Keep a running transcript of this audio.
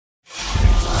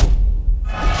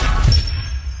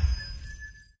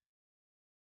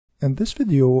In this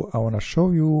video, I want to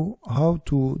show you how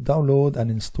to download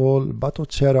and install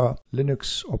Batocera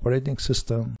Linux operating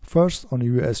system first on a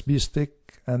USB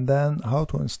stick, and then how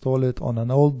to install it on an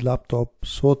old laptop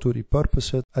so to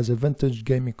repurpose it as a vintage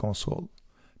gaming console.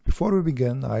 Before we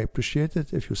begin, I appreciate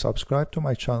it if you subscribe to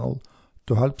my channel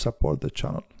to help support the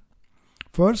channel.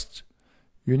 First,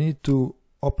 you need to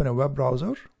open a web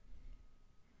browser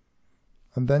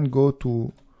and then go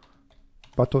to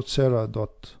batocera.org.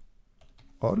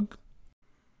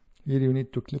 Here you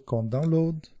need to click on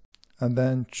download and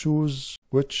then choose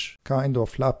which kind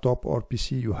of laptop or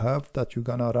PC you have that you're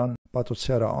gonna run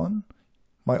Batocera on.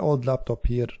 My old laptop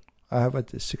here, I have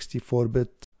it a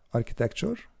 64-bit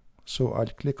architecture, so I'll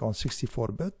click on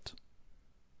 64-bit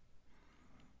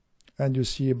and you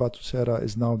see Batocera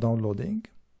is now downloading.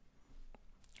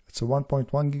 It's a 1.1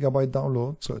 gigabyte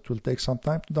download, so it will take some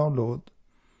time to download.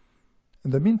 In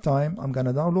the meantime, I'm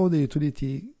gonna download a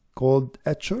utility called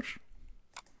Acer.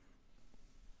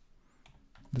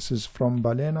 This is from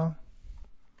Balena.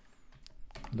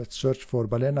 Let's search for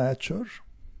Balena Acer.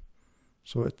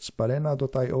 So it's balena.io/Acer.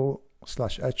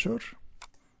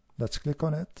 Let's click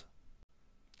on it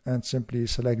and simply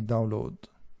select download.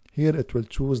 Here it will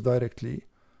choose directly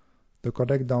the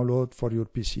correct download for your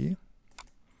PC.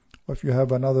 If you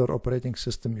have another operating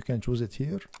system, you can choose it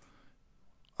here.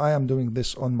 I am doing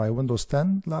this on my Windows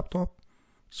 10 laptop,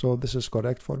 so this is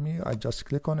correct for me. I just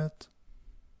click on it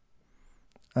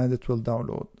and it will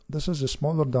download. This is a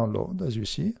smaller download, as you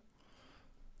see.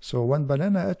 So when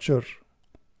Balena Acer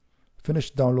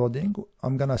finished downloading,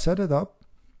 I'm gonna set it up,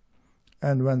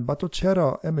 and when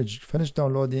Batocera image finished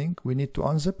downloading, we need to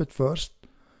unzip it first,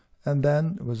 and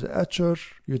then with the Acer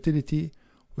utility,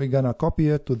 we're gonna copy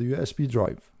it to the USB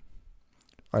drive.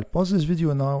 I'll pause this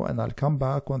video now and I'll come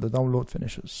back when the download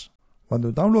finishes. When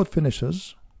the download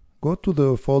finishes, go to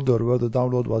the folder where the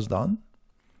download was done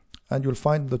and you'll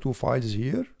find the two files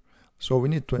here. So we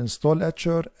need to install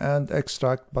Acer and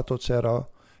extract Batocera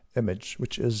image,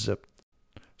 which is zipped.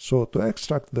 So to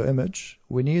extract the image,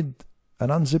 we need an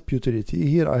unzip utility.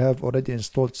 Here I have already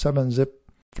installed 7-zip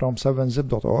from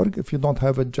 7zip.org. If you don't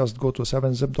have it, just go to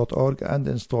 7zip.org and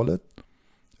install it.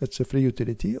 It's a free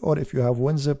utility, or if you have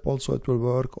WinZip also it will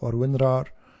work, or WinRAR.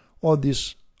 All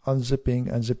these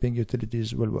unzipping and zipping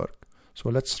utilities will work. So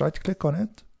let's right click on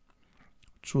it,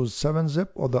 choose 7zip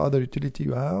or the other utility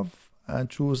you have, and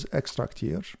choose extract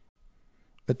here.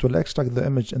 It will extract the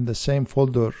image in the same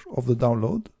folder of the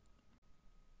download.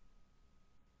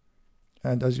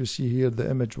 And as you see here, the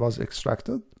image was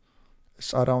extracted.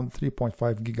 It's around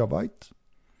 3.5 gigabyte.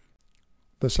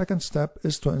 The second step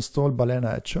is to install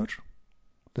Balena Acer.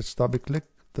 Let's double click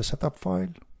the setup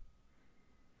file,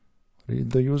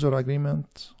 read the user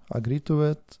agreement, agree to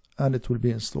it, and it will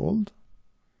be installed.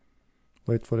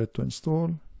 Wait for it to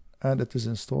install, and it is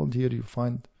installed. Here you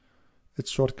find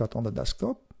its shortcut on the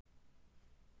desktop.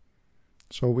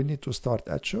 So we need to start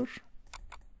Acer.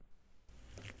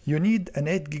 You need an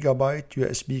 8 gigabyte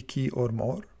USB key or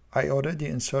more. I already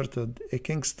inserted a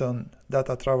Kingston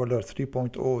Data Traveler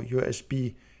 3.0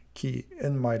 USB key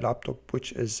in my laptop,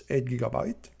 which is 8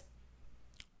 gigabyte.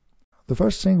 The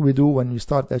first thing we do when we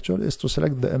start Acer is to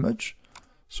select the image.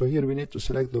 So here we need to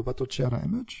select the Batocera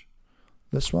image,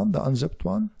 this one, the unzipped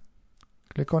one.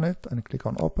 Click on it and click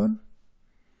on open,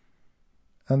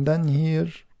 and then here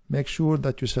make sure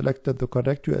that you selected the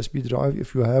correct USB drive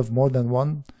if you have more than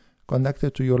one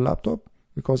connected to your laptop,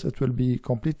 because it will be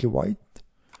completely white.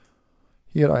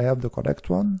 Here I have the correct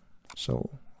one, so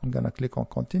I'm gonna click on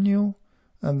continue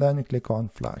and then click on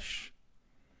flash.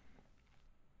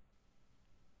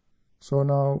 So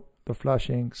now the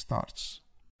flashing starts.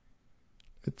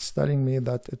 It's telling me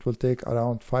that it will take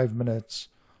around 5 minutes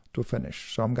to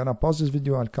finish. So I'm gonna pause this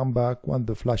video and come back when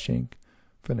the flashing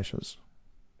finishes.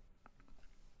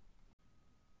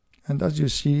 And as you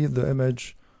see, the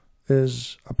image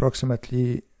is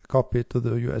approximately copied to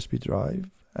the USB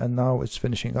drive, and now it's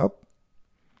finishing up.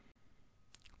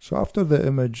 So after the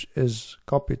image is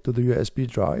copied to the USB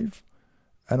drive,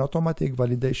 an automatic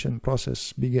validation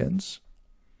process begins.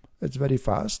 It's very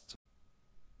fast.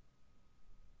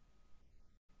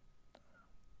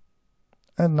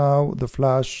 And now the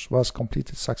flash was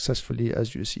completed successfully,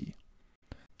 as you see.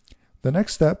 The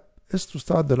next step is to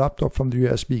start the laptop from the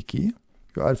USB key.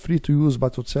 You are free to use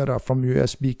Batocera from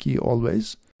USB key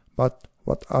always, but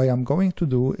what I am going to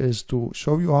do is to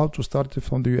show you how to start it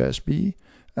from the USB,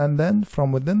 and then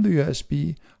from within the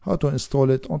USB how to install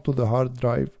it onto the hard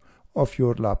drive of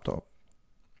your laptop.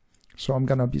 So I'm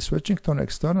gonna be switching to an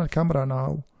external camera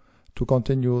now to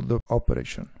continue the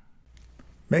operation.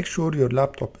 Make sure your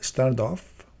laptop is turned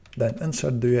off, then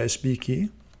insert the USB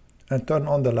key and turn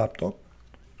on the laptop.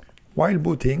 While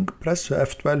booting, press the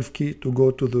F12 key to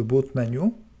go to the boot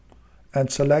menu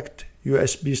and select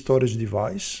USB storage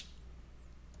device.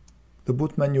 The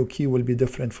boot menu key will be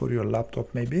different for your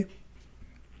laptop maybe.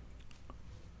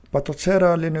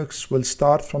 Batocera Linux will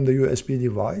start from the USB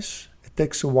device. It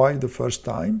takes a while the first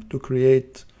time to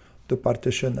create the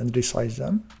partition and resize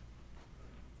them.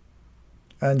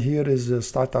 And here is the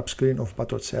startup screen of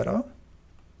Batocera.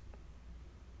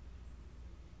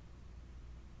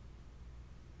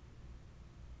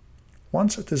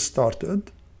 Once it is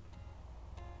started,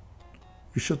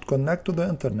 you should connect to the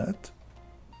internet.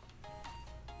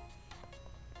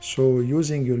 So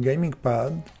using your gaming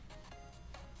pad,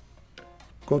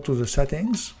 go to the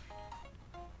settings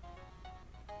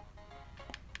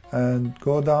and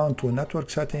go down to network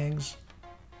settings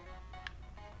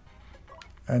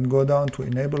and go down to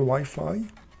enable Wi-Fi.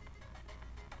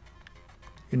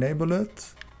 Enable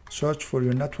it, search for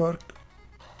your network,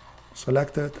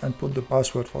 select it and put the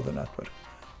password for the network.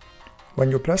 When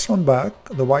you press on back,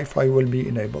 the Wi-Fi will be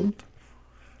enabled.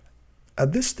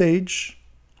 At this stage,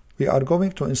 we are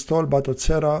going to install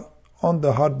Batocera on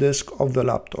the hard disk of the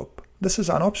laptop. This is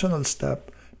an optional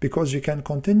step because you can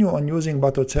continue on using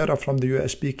Batocera from the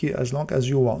USB key as long as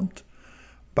you want.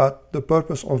 But the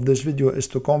purpose of this video is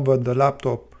to convert the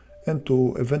laptop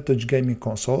into a vintage gaming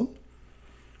console.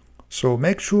 So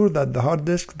make sure that the hard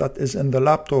disk that is in the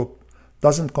laptop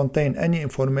doesn't contain any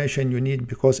information you need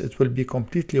because it will be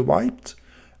completely wiped,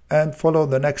 and follow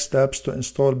the next steps to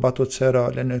install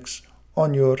Batocera Linux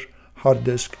on your hard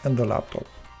disk in the laptop.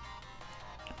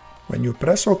 When you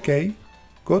press OK,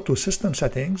 go to System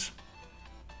Settings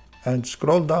and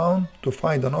scroll down to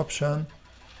find an option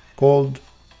called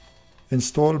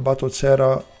Install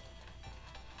Batocera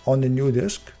on a new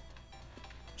disk.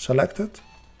 Select it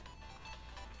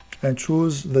and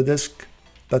choose the disk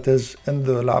that is in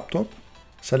the laptop.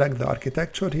 Select the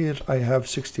architecture. Here I have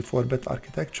 64-bit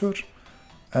architecture,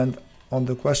 and on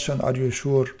the question, are you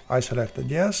sure, I selected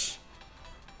yes,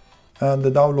 and the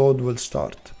download will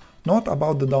start. Note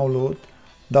about the download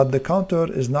that the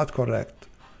counter is not correct.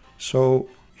 So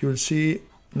you'll see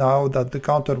now that the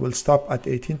counter will stop at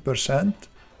 18%,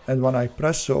 and when I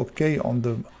press the OK on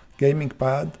the gaming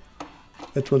pad,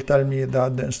 it will tell me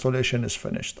that the installation is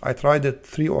finished. I tried it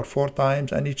 3 or 4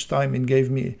 times and each time it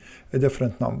gave me a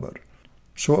different number.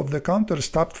 So if the counter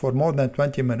stopped for more than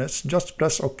 20 minutes, just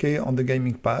press OK on the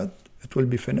gaming pad. It will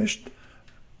be finished.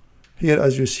 Here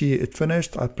as you see it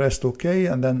finished, I pressed OK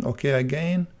and then OK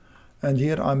again. And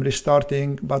here I'm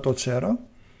restarting Batocera.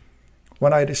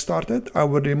 When I restart it, I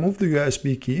will remove the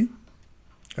USB key.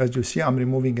 As you see, I'm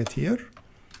removing it here.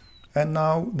 And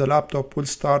now the laptop will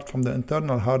start from the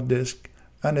internal hard disk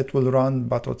and it will run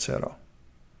Batocera.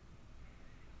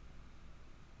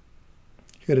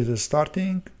 Here it is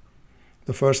starting.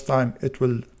 The first time it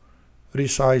will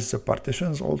resize the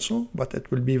partitions also, but it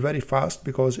will be very fast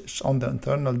because it's on the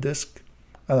internal disk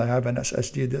and I have an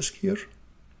SSD disk here.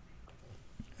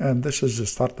 And this is the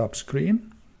startup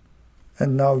screen.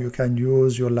 And now you can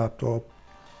use your laptop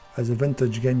as a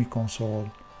vintage gaming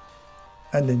console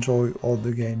and enjoy all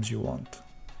the games you want.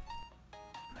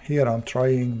 Here I'm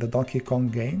trying the Donkey Kong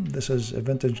game. This is a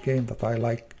vintage game that I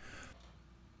like.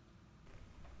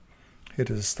 Here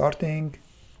is starting.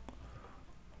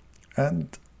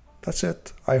 And that's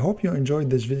it. I hope you enjoyed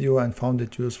this video and found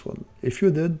it useful. If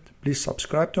you did, please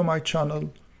subscribe to my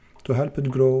channel to help it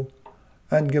grow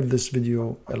and give this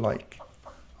video a like.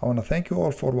 I want to thank you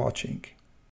all for watching.